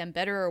necessarily make them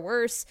better or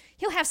worse.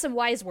 He'll have some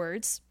wise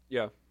words.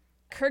 Yeah.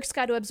 Kirk's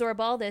got to absorb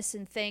all this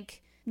and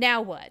think,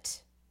 now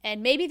what?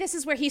 And maybe this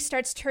is where he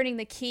starts turning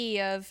the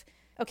key of,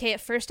 okay,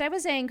 at first I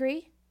was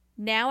angry.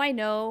 Now I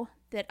know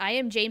that I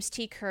am James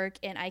T. Kirk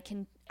and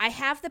I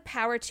have the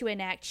power to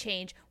enact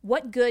change.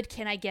 What good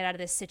can I get out of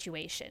this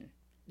situation?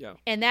 Yeah.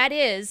 And that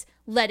is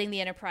letting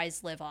the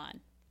Enterprise live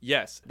on.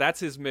 Yes, that's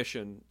his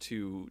mission,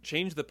 to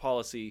change the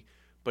policy,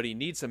 but he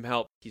needs some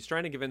help. He's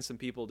trying to convince some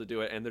people to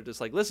do it, and they're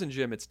just like, listen,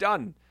 Jim, it's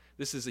done.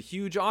 This is a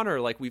huge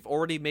honor. Like, we've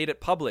already made it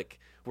public.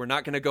 We're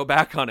not going to go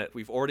back on it.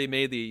 We've already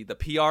made the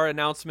PR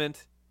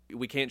announcement.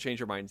 We can't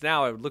change our minds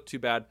now. It would look too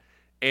bad.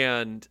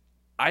 And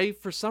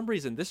for some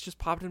reason, this just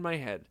popped in my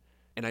head,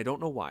 and I don't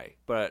know why,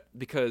 but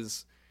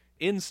because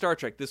in Star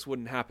Trek, this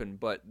wouldn't happen,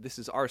 but this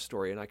is our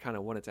story, and I kind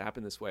of want it to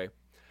happen this way.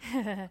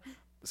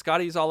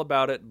 Scotty's all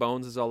about it.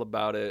 Bones is all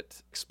about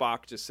it.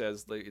 Spock just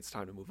says it's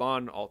time to move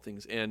on. All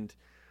things end.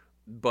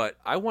 But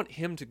I want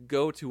him to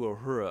go to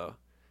Uhura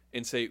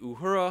and say,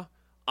 Uhura,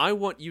 I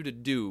want you to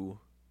do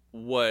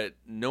what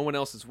no one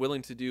else is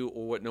willing to do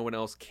or what no one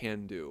else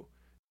can do.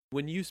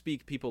 When you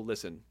speak, people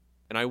listen.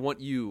 And I want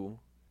you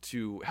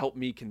to help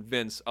me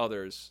convince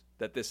others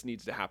that this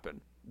needs to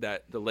happen,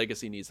 that the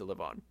legacy needs to live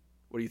on.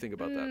 What do you think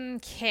about that?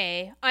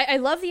 Okay. I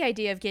love the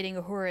idea of getting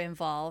Uhura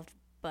involved,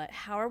 but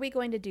how are we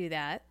going to do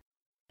that?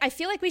 I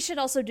feel like we should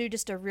also do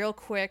just a real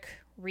quick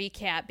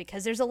recap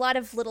because there's a lot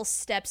of little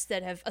steps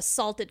that have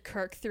assaulted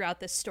Kirk throughout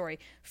this story.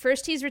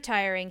 First, he's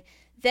retiring.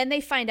 Then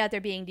they find out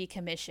they're being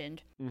decommissioned.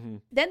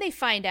 Then they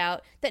find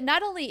out that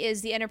not only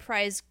is the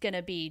Enterprise going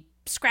to be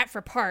scrapped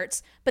for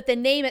parts, but the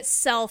name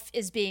itself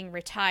is being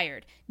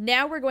retired.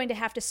 Now we're going to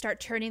have to start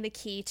turning the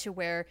key to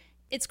where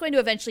it's going to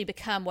eventually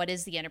become what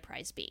is the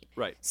Enterprise B.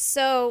 Right.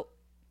 So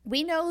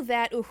we know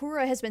that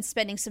Uhura has been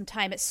spending some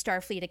time at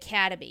Starfleet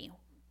Academy.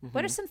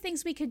 What are some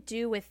things we could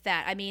do with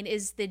that? I mean, what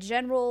is the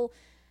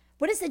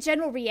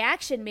general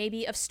reaction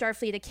maybe of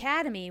Starfleet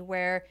Academy,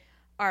 where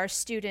are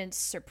students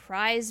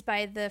surprised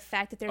by the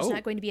fact that there's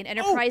not going to be an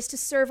Enterprise to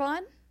serve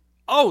on?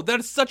 Oh, that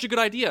is such a good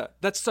idea.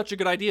 That's such a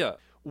good idea.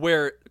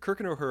 Where Kirk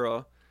and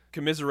Uhura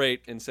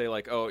commiserate and say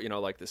like, oh,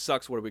 like this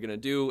sucks. What are we going to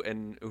do?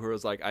 And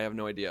Uhura's like, I have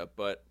no idea,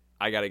 but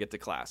I got to get to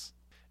class.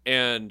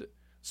 And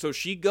so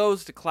she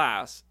goes to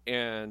class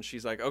and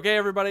she's like, okay,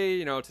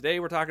 everybody, today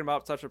we're talking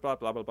about such a blah,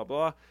 blah, blah, blah,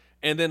 blah.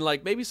 And then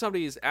like maybe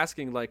somebody's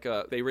asking like,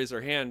 they raise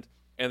their hand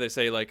and they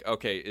say like,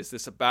 okay, is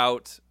this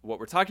about what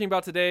we're talking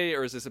about today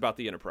or is this about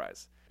the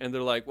Enterprise? And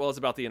they're like, well, it's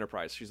about the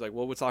Enterprise. She's like,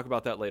 well, we'll talk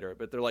about that later.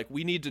 But they're like,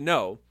 we need to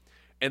know.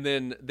 And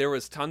then there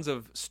was tons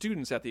of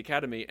students at the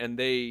academy and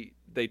they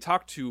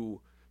talk to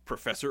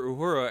Professor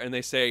Uhura and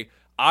they say,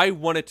 I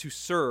wanted to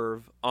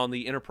serve on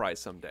the Enterprise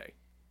someday.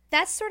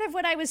 That's sort of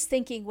what I was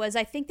thinking was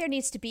I think there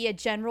needs to be a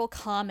general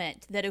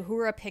comment that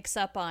Uhura picks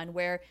up on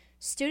where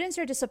students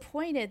are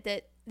disappointed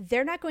that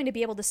they're not going to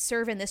be able to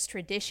serve in this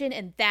tradition,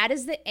 and that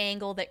is the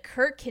angle that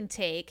Kirk can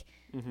take.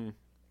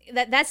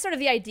 That's sort of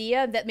the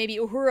idea that maybe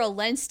Uhura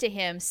lends to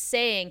him,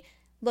 saying,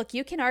 look,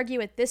 you can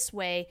argue it this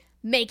way,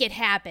 make it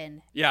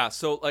happen. Yeah,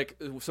 so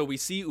we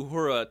see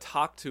Uhura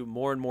talk to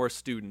more and more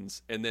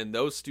students, and then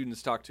those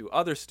students talk to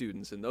other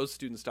students, and those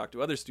students talk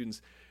to other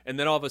students, and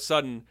then all of a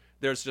sudden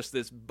there's just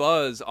this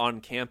buzz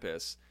on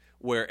campus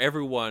where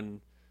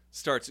everyone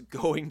starts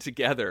going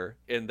together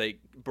and they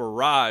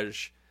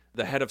barrage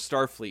the head of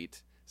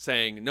Starfleet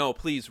saying, no,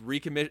 please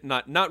recommission,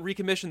 not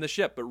recommission the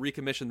ship, but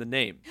recommission the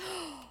name.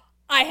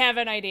 I have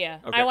an idea.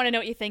 Okay. I want to know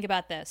what you think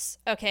about this.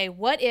 Okay,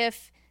 what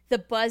if the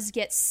buzz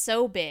gets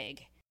so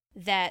big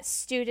that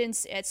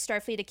students at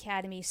Starfleet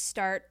Academy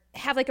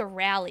have like a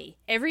rally?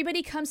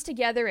 Everybody comes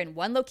together in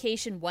one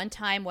location, one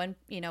time, one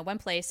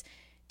place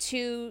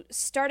to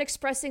start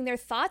expressing their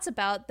thoughts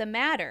about the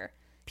matter.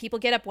 People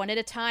get up one at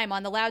a time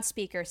on the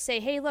loudspeaker, say,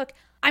 hey, look,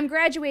 I'm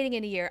graduating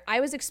in a year. I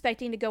was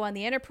expecting to go on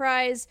the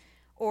Enterprise,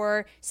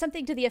 or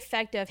something to the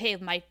effect of, hey,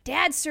 my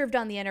dad served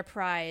on the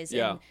Enterprise.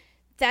 Yeah. And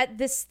that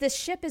this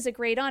ship is a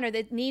great honor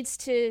that needs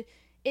to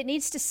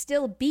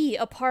still be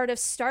a part of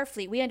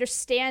Starfleet. We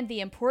understand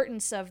the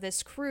importance of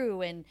this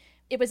crew, and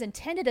it was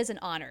intended as an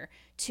honor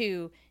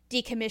to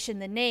decommission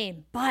the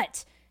name,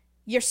 but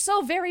you're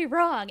so very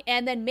wrong.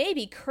 And then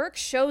maybe Kirk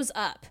shows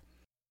up,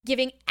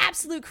 giving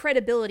absolute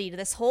credibility to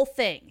this whole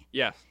thing.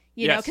 Yeah.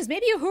 You know, because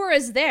maybe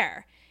Uhura's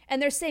there.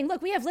 And they're saying,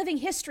 look, we have living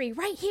history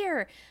right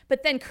here.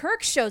 But then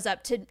Kirk shows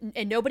up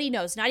and nobody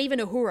knows, not even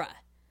Uhura.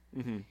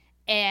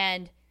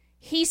 And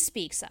he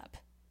speaks up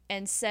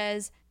and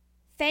says,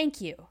 thank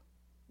you.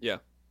 Yeah.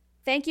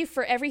 Thank you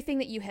for everything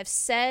that you have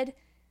said.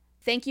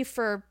 Thank you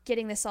for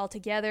getting this all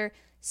together.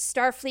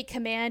 Starfleet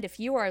Command, if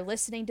you are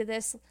listening to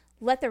this,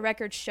 let the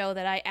record show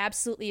that I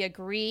absolutely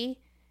agree,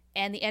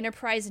 and the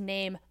Enterprise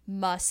name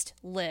must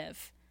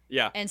live.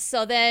 Yeah. And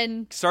so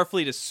then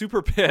Starfleet is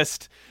super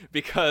pissed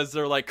because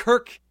they're like,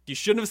 Kirk, you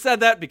shouldn't have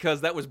said that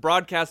because that was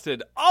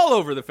broadcasted all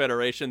over the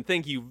Federation.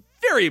 Thank you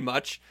very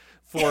much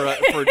for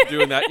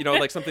doing that,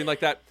 like something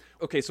like that.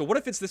 Okay, so what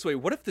if it's this way?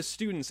 What if the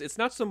students, it's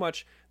not so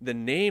much the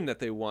name that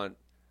they want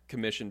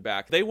commissioned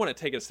back. They want to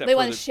take it a step further. They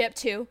want a ship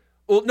too.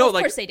 Well, no, of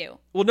course they do.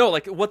 Well, no,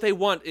 what they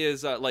want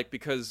is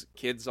because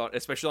kids,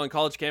 especially on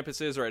college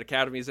campuses or at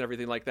academies and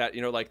everything like that,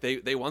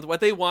 they want what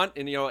they want,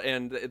 and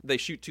and they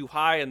shoot too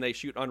high and they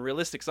shoot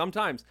unrealistic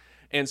sometimes,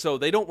 and so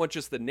they don't want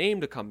just the name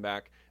to come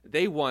back.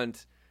 They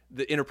want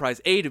the Enterprise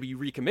A to be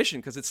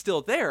recommissioned because it's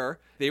still there.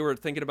 They were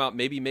thinking about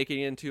maybe making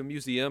it into a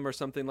museum or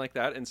something like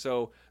that, and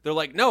so they're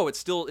like, no, it's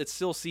still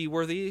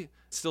seaworthy.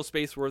 It's still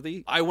space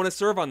worthy. I want to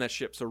serve on that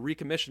ship, so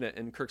recommission it.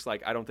 And Kirk's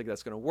like, I don't think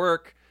that's going to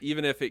work.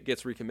 Even if it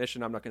gets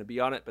recommissioned, I'm not going to be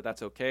on it, but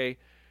that's okay.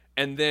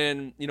 And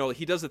then,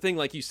 he does the thing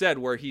like you said,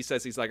 where he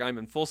says, he's like, I'm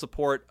in full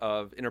support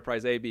of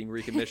Enterprise A being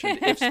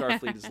recommissioned if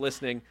Starfleet is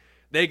listening.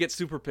 They get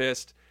super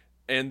pissed.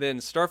 And then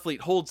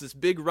Starfleet holds this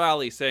big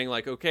rally saying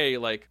like, okay,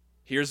 like,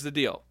 here's the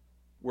deal.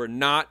 We're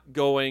not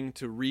going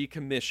to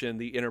recommission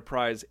the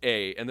Enterprise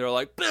A. And they're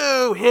like,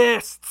 boo,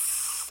 hiss,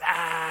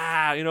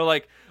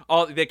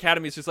 all the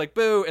Academy's just like,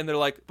 boo. And they're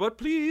like, but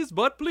please,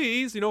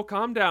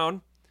 calm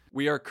down.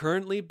 We are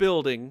currently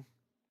building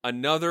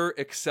another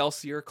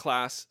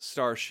Excelsior-class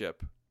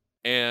starship.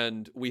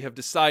 And we have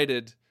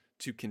decided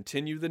to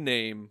continue the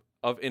name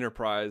of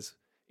Enterprise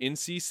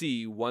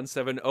NCC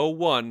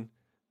 1701.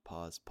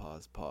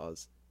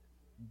 Pause.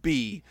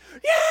 B.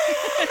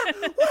 Yeah!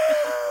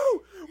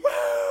 Woo!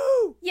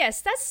 Woo!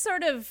 Yes, that's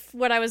sort of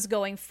what I was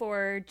going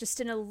for,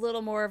 just in a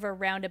little more of a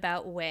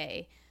roundabout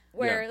way.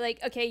 Where, I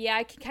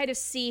can kind of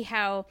see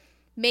how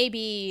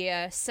maybe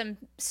some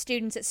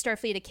students at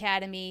Starfleet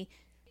Academy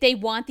they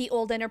want the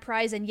old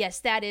Enterprise, and yes,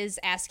 that is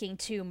asking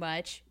too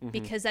much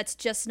because that's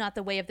just not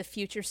the way of the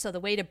future. So the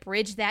way to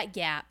bridge that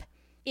gap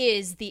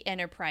is the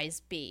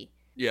Enterprise B.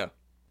 Yeah.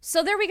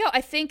 So there we go.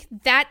 I think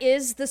that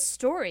is the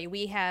story.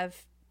 We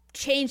have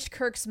changed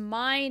Kirk's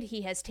mind.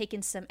 He has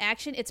taken some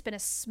action. It's been a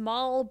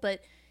small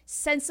but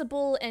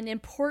sensible and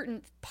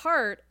important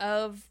part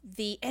of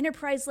the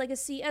Enterprise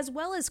legacy as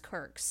well as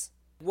Kirk's.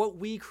 What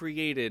we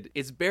created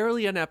is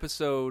barely an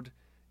episode.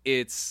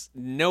 It's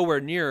nowhere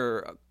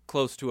near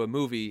close to a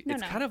movie.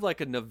 It's kind of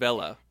like a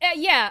novella.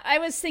 Yeah, I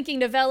was thinking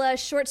novella,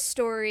 short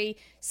story,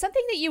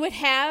 something that you would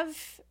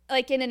have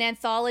like in an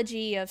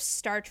anthology of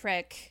Star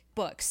Trek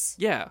books.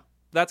 Yeah,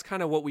 that's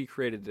kind of what we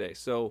created today.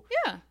 So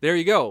yeah, there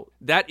you go.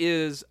 That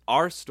is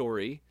our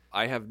story.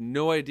 I have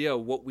no idea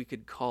what we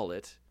could call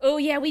it. Oh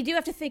yeah, we do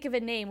have to think of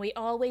a name. We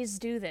always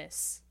do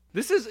this.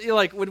 This is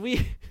like when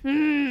we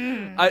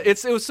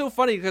it was so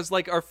funny because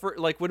like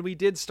when we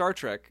did Star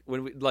Trek,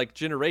 when we like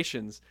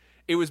Generations,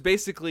 it was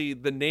basically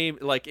the name,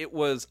 like it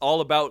was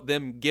all about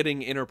them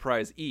getting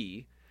Enterprise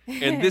E.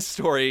 And this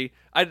story,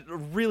 I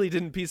really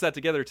didn't piece that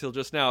together till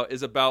just now,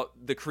 is about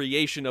the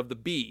creation of the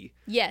B.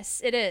 Yes,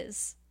 it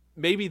is.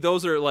 Maybe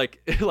those are like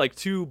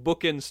two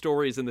bookend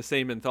stories in the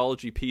same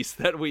anthology piece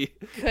that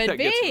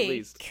gets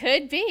released.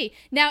 Could be.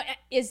 Now,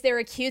 is there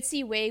a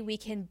cutesy way we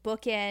can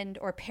bookend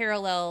or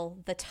parallel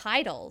the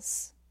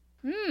titles?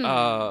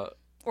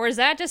 Or is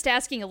that just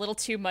asking a little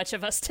too much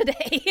of us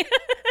today?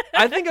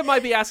 I think it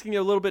might be asking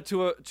a little bit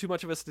too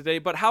much of us today,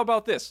 but how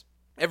about this?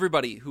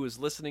 Everybody who is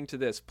listening to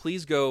this,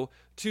 please go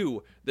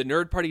to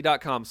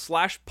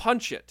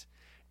thenerdparty.com/punchit.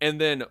 And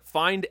then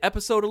find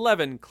episode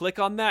 11, click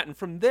on that, and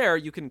from there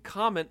you can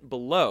comment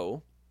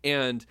below,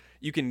 and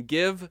you can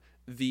give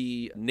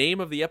the name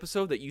of the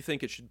episode that you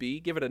think it should be.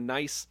 Give it a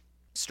nice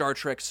Star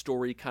Trek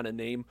story kind of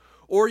name.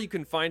 Or you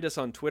can find us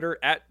on Twitter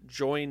at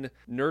Join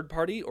Nerd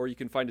Party, or you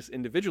can find us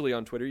individually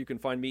on Twitter. You can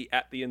find me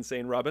at The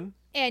Insane Robin.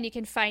 And you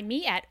can find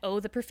me at Oh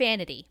the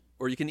Profanity.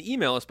 Or you can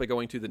email us by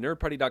going to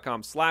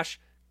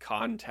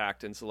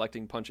thenerdparty.com/contact and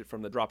selecting Punch It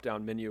from the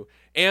drop-down menu.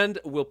 And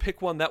we'll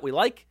pick one that we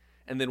like,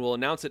 and then we'll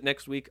announce it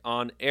next week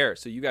on air.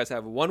 So you guys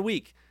have 1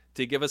 week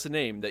to give us a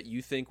name that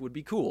you think would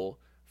be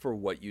cool for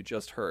what you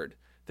just heard.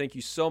 Thank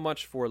you so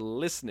much for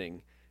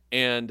listening.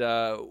 And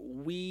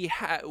we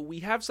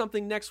have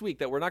something next week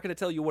that we're not going to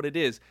tell you what it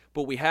is,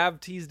 but we have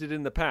teased it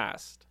in the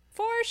past.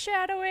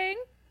 Foreshadowing.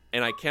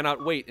 And I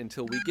cannot wait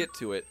until we get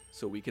to it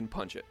so we can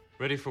punch it.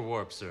 Ready for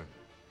warp, sir.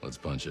 Let's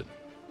punch it.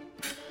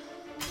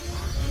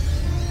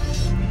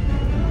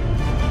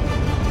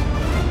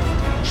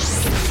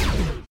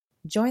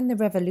 Join the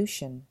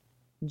revolution.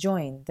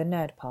 Join the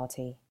Nerd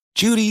Party.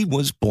 Judy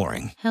was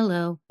boring.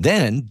 Hello.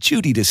 Then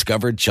Judy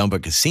discovered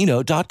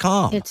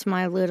ChumbaCasino.com. It's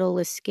my little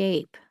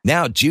escape.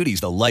 Now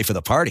Judy's the life of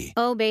the party.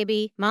 Oh,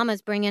 baby,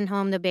 mama's bringing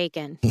home the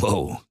bacon.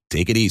 Whoa,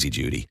 take it easy,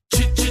 Judy.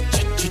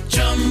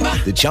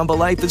 The Chumba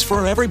life is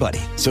for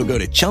everybody. So go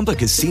to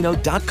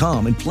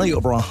ChumbaCasino.com and play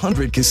over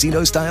 100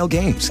 casino-style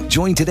games.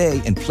 Join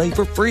today and play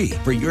for free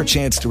for your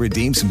chance to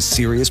redeem some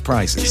serious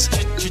prizes.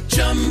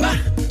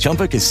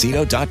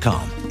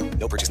 ChumbaCasino.com.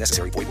 No purchase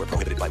necessary. Void where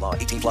prohibited by law.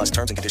 18+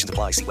 terms and conditions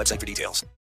apply. See website for details.